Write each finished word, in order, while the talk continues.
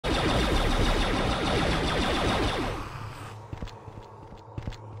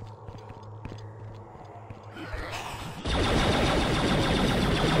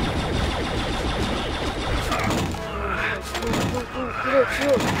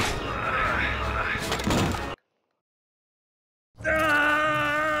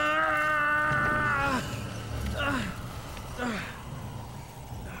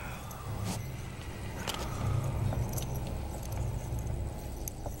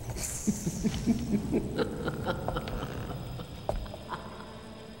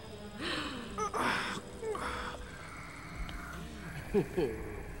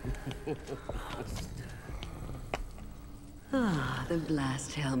Ah, the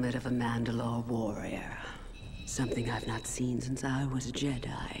blast helmet of a Mandalore warrior. Something I've not seen since I was a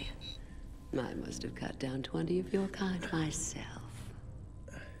Jedi. I must have cut down 20 of your kind myself.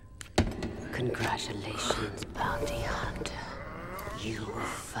 Congratulations, bounty hunter. You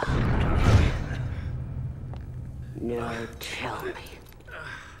found me. Now tell me,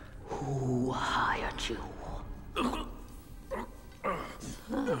 who hired you?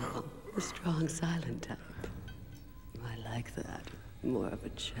 Oh, a strong silent type. I like that. More of a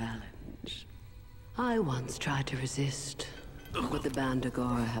challenge. I once tried to resist, but the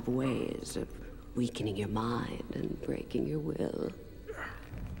Bandagora have ways of weakening your mind and breaking your will.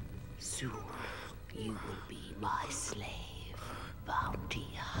 Soon, you will be my slave, bounty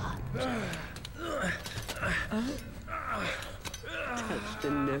hunter. Touched a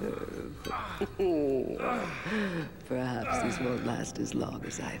nerve. Perhaps this won't last as long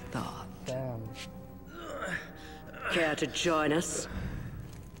as I thought. Damn. Care to join us?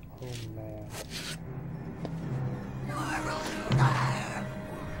 Oh man.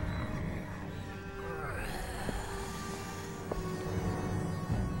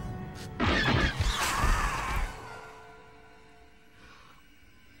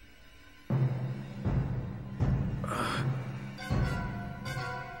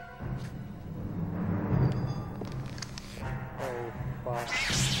 Oh fuck.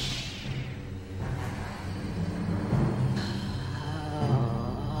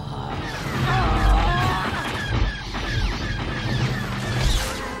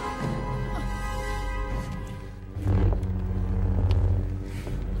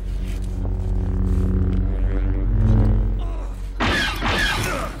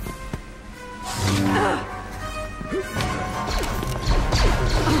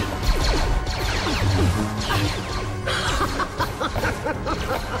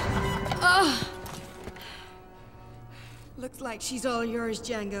 Looks like she's all yours,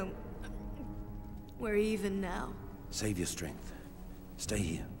 Jango. We're even now. Save your strength. Stay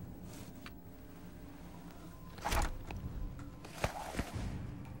here.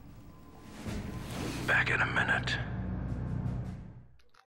 Back in a minute.